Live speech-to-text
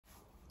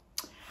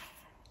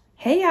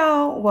Hey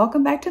y'all,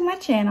 welcome back to my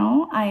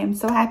channel. I am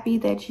so happy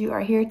that you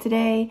are here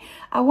today.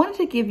 I wanted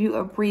to give you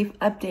a brief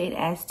update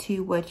as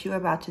to what you're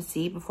about to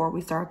see before we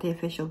start the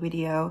official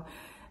video.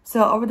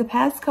 So over the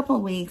past couple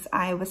of weeks,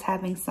 I was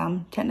having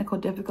some technical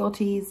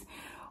difficulties,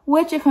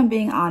 which if I'm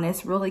being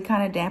honest, really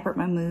kind of dampened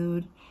my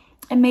mood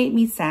and made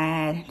me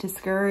sad,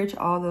 discouraged,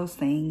 all those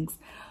things.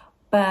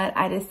 But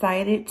I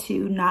decided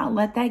to not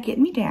let that get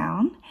me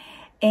down.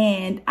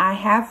 And I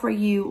have for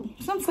you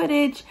some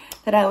footage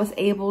that I was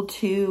able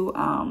to,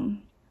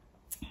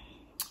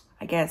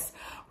 I guess,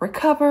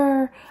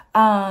 recover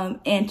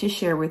and to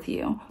share with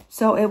you.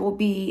 So it will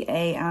be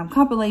a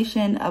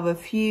compilation of a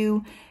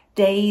few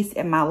days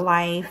in my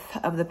life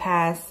of the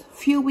past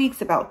few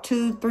weeks, about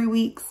 2-3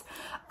 weeks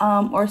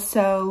or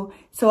so.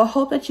 So I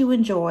hope that you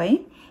enjoy.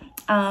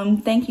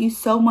 Thank you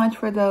so much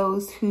for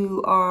those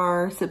who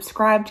are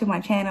subscribed to my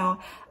channel.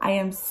 I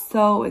am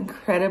so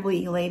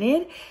incredibly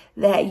elated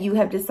that you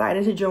have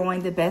decided to join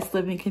the Best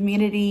Living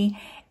community.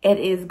 It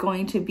is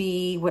going to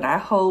be what I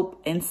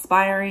hope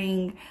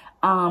inspiring,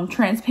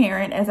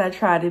 transparent as I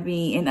try to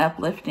be, and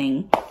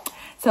uplifting.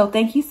 So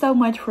thank you so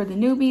much for the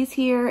newbies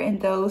here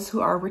and those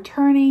who are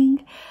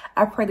returning.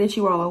 I pray that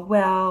you all are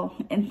well,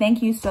 and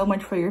thank you so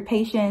much for your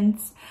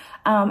patience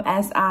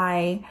as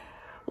I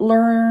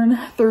learn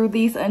through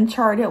these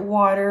uncharted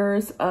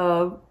waters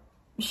of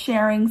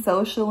sharing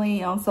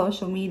socially on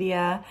social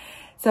media.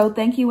 So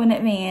thank you in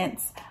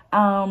advance.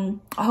 I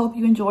hope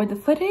you enjoyed the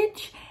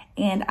footage,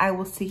 and I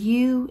will see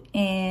you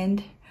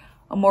in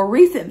a more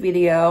recent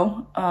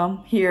video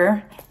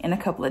here in a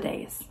couple of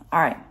days.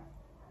 All right,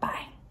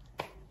 bye.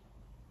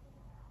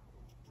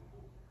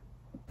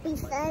 Happy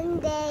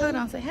Sunday. Hold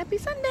on, say happy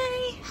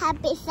Sunday.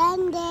 Happy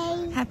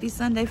Sunday. Happy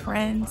Sunday,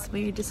 friends.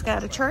 We just got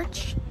out of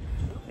church.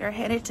 We're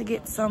headed to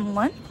get some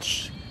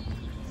lunch,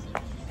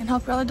 and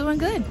hope y'all are doing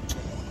good.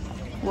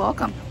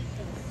 Welcome.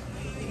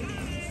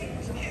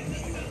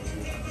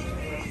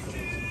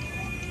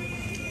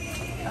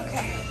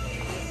 Okay,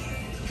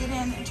 get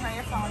in and turn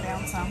your phone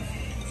down some.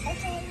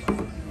 Okay.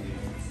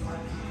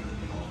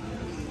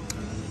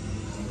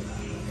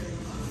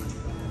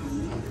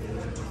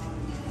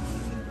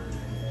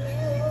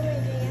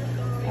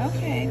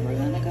 Okay, we're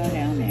gonna go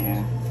down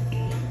there.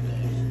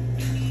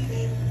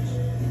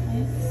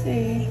 Let's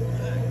see.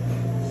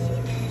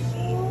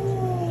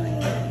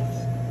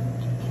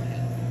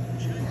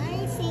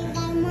 I think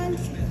I want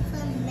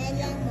some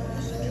melon.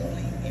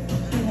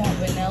 You want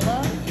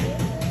vanilla?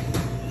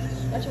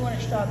 What you want, a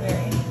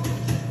strawberry?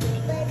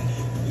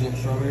 You want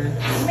strawberry?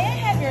 May I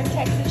have your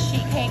Texas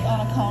sheet cake on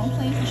a cone,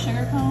 please? A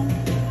sugar cone?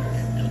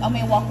 I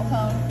mean waffle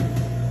cone.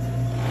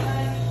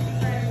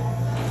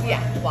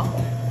 Yeah,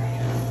 waffle.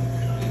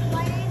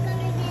 Why are you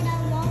gonna get a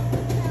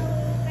waffle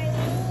cone for me?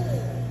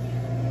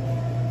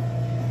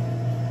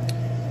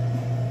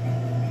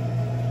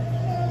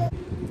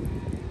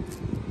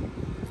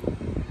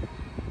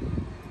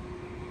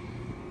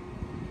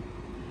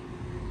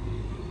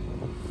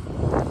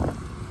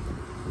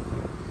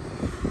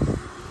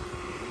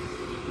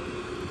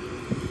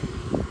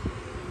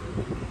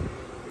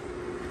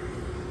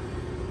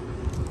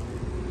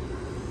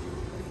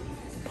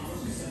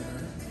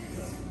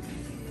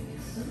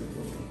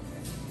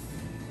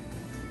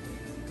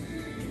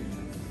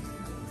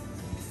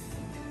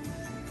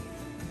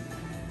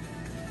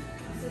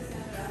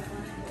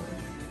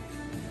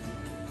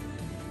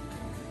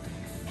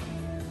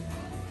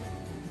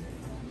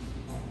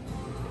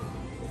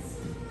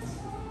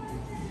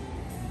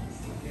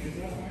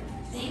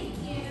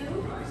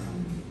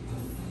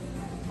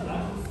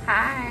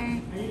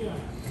 Hi.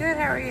 Good,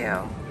 how are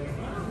you?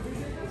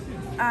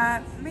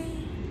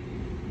 Me.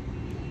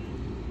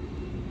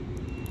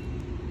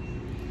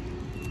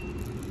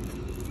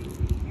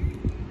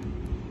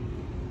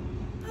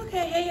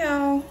 Okay, hey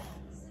y'all.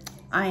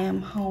 I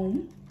am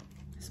home.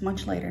 It's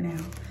much later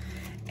now.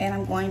 And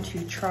I'm going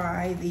to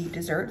try the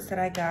desserts that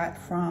I got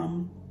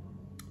from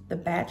the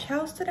Batch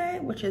House today,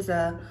 which is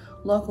a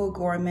local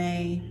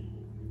gourmet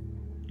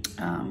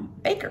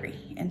bakery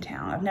in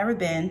town. I've never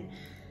been.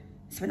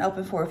 It's been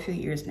open for a few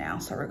years now,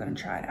 so we're gonna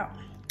try it out.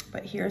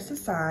 But here's the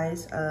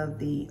size of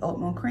the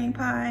oatmeal cream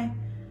pie.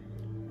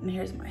 And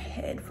here's my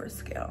head for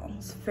scale.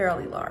 It's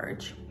fairly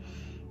large.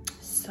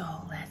 So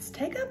let's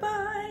take a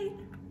bite.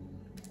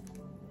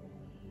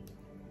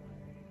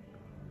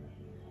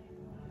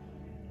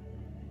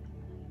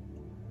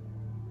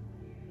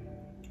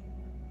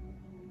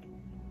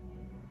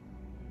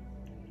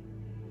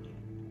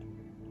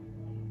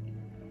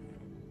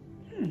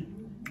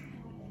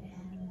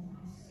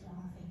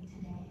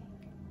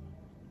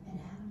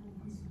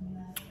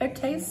 It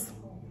tastes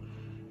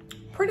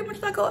pretty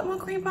much like oatmeal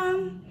cream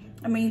pie.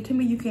 I mean, to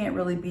me, you can't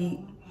really beat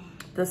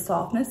the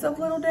softness of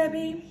Little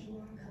Debbie,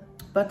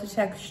 but the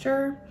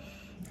texture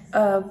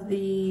of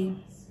the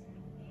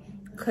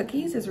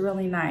cookies is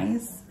really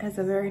nice. It has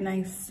a very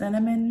nice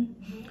cinnamon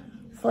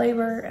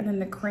flavor, and then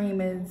the cream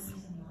is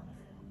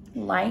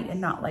light and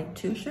not like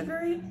too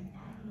sugary.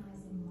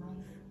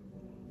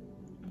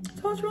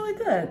 So it's really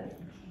good.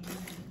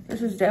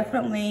 This is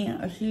definitely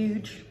a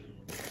huge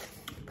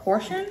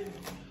portion.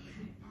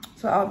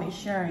 So I'll be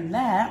sharing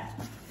that.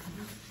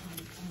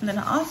 And then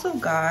I also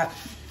got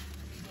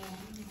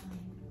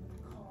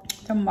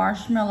the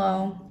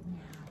marshmallow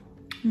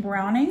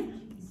brownie.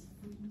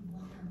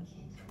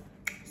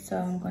 So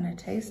I'm gonna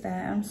taste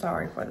that. I'm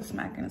sorry for the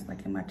smacking, it's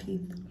like in my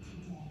teeth.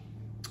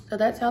 So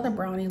that's how the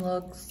brownie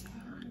looks.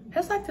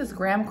 It's like this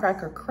graham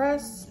cracker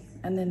crust,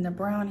 and then the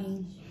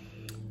brownie,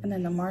 and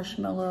then the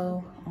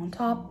marshmallow on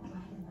top.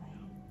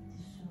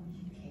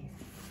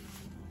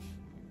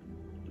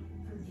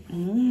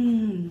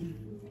 Mmm.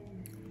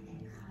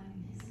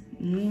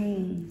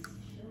 Mmm.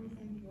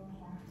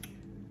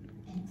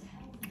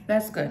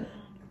 That's good.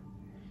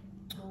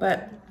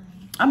 But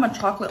I'm a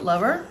chocolate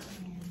lover,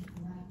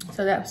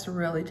 so that's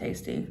really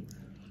tasty.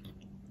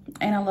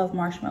 And I love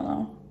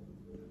marshmallow.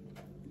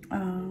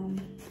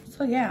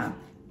 So yeah,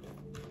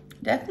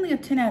 definitely a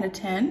 10 out of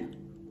 10.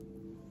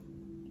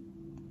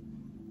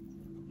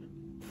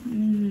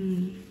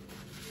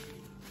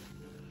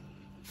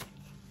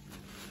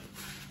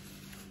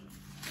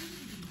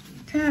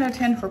 10 out of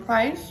 10 for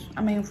price.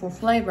 I mean, for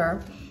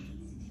flavor.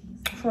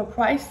 For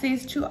price,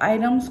 these two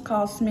items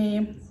cost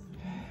me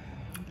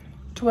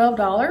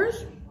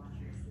 $12.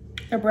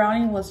 The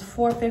brownie was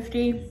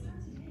 $4.50,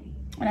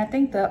 and I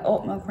think the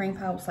oatmeal cream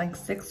pie was like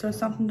 $6 or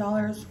something.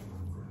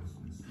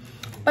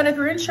 But if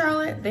you're in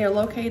Charlotte, they are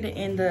located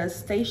in the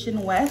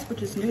Station West,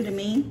 which is new to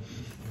me,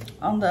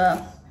 on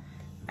the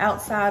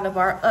outside of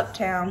our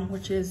uptown,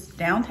 which is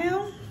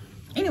downtown.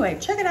 Anyway,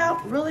 check it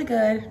out, really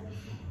good.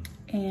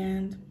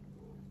 And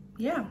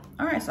yeah,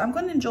 all right, so I'm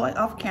gonna enjoy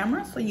off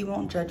camera so you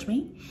won't judge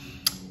me,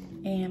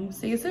 and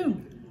see you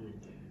soon.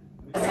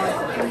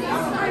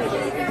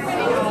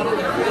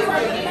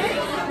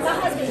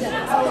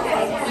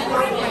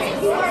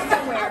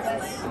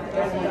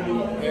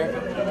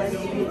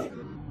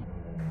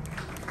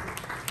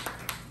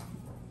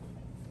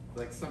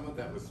 Like some of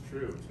that was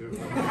true too.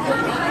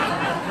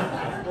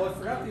 Well, I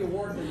forgot the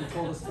award that you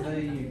told us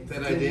today.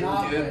 That I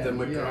didn't get the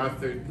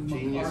MacArthur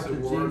Genius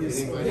Award.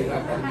 Anybody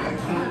have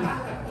connection?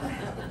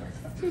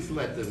 Just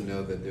let them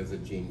know that there's a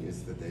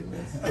genius that they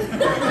missed.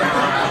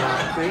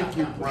 Thank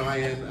you,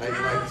 Brian. I'd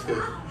like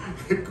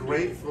to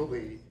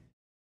gratefully.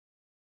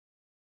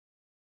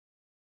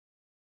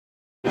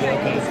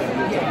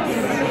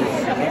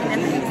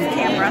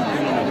 Camera.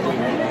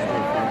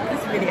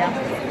 This video. I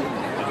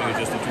think it's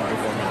just the two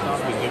performances.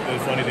 The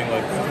funny thing,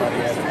 like, somebody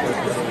asked a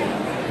question,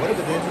 what are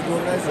the dancers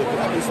doing next? Like,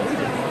 I'll be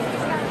sleeping.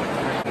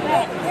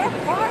 They're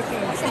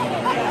parking.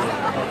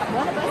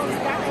 One of us is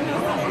back in the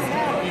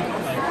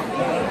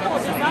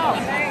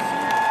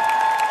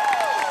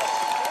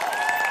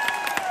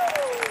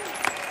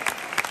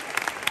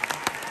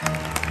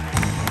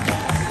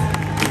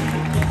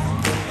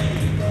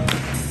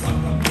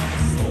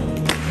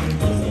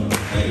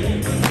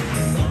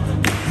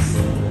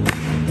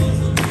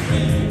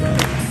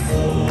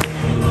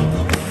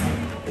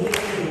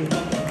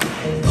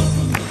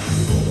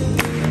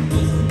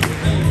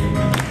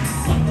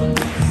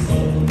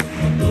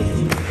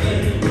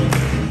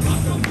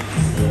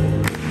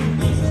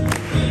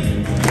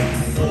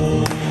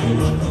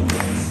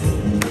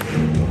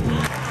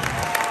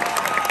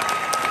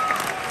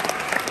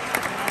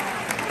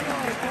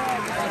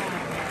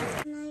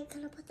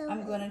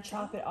I'm gonna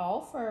chop it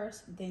all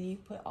first, then you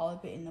put all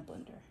of it in the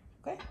blender,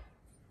 okay?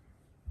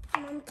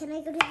 Mom, can I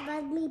go to the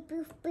bathroom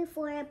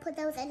before I put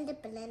those in the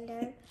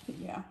blender?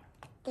 Yeah.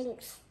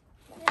 Thanks.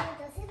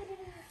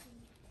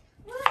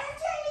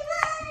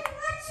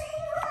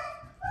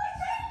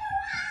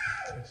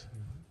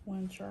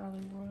 One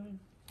Charlie Run.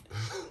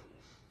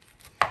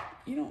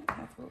 You don't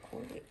have to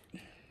record it.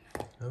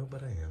 Oh,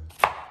 but I am.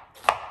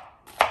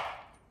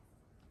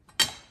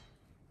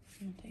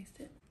 You wanna taste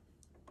it?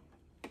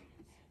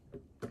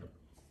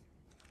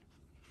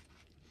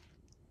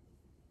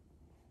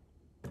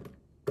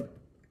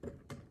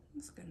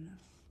 That's good enough.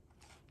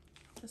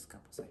 Just a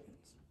couple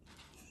seconds.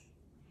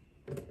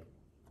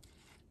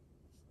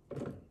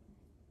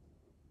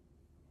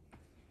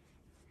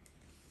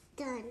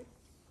 Done.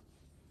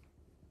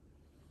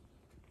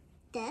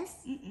 This?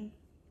 All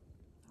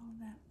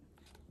that.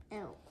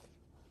 Oh.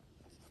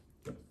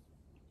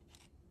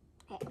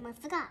 Hey, I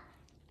almost forgot.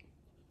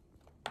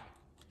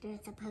 They're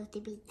supposed to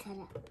be cut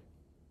up.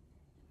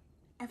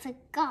 I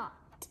forgot.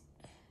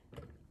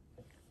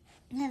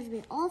 It has to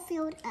be all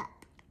filled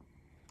up.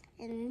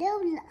 And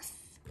no less.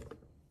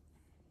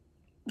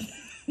 Is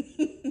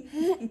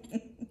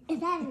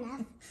that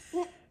enough?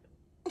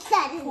 Is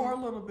that Pour a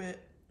enough? little bit.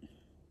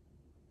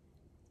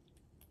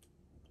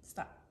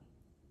 Stop.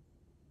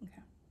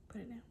 Okay,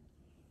 put it down.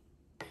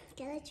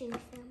 Can I drink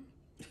some?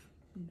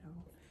 No.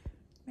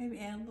 Maybe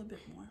add a little bit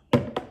more.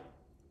 Press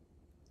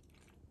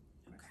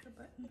the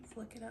button,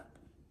 flick it up.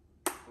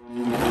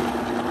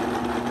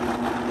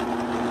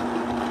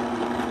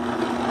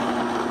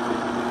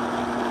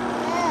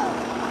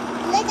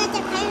 Look at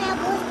the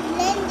pineapple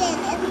blended.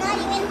 It's not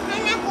even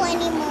pineapple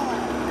anymore.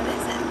 What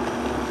is it?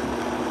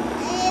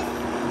 It's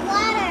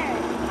water.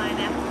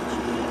 Pineapple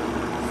juice.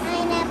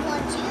 Pineapple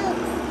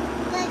juice.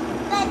 But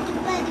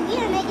we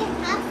are making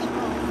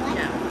popsicles. What?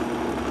 Yeah.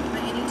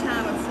 But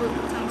anytime a fruit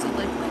becomes a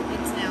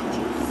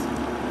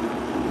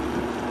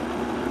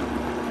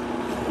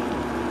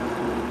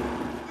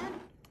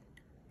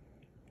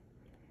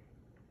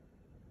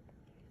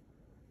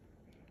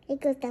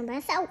cook them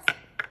myself.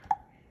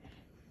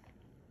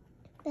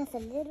 That's a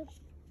little.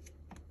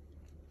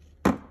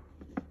 All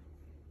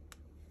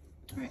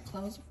right,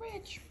 close the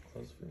fridge.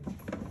 Close for you.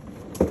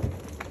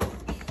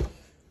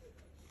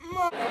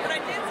 But I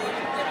did see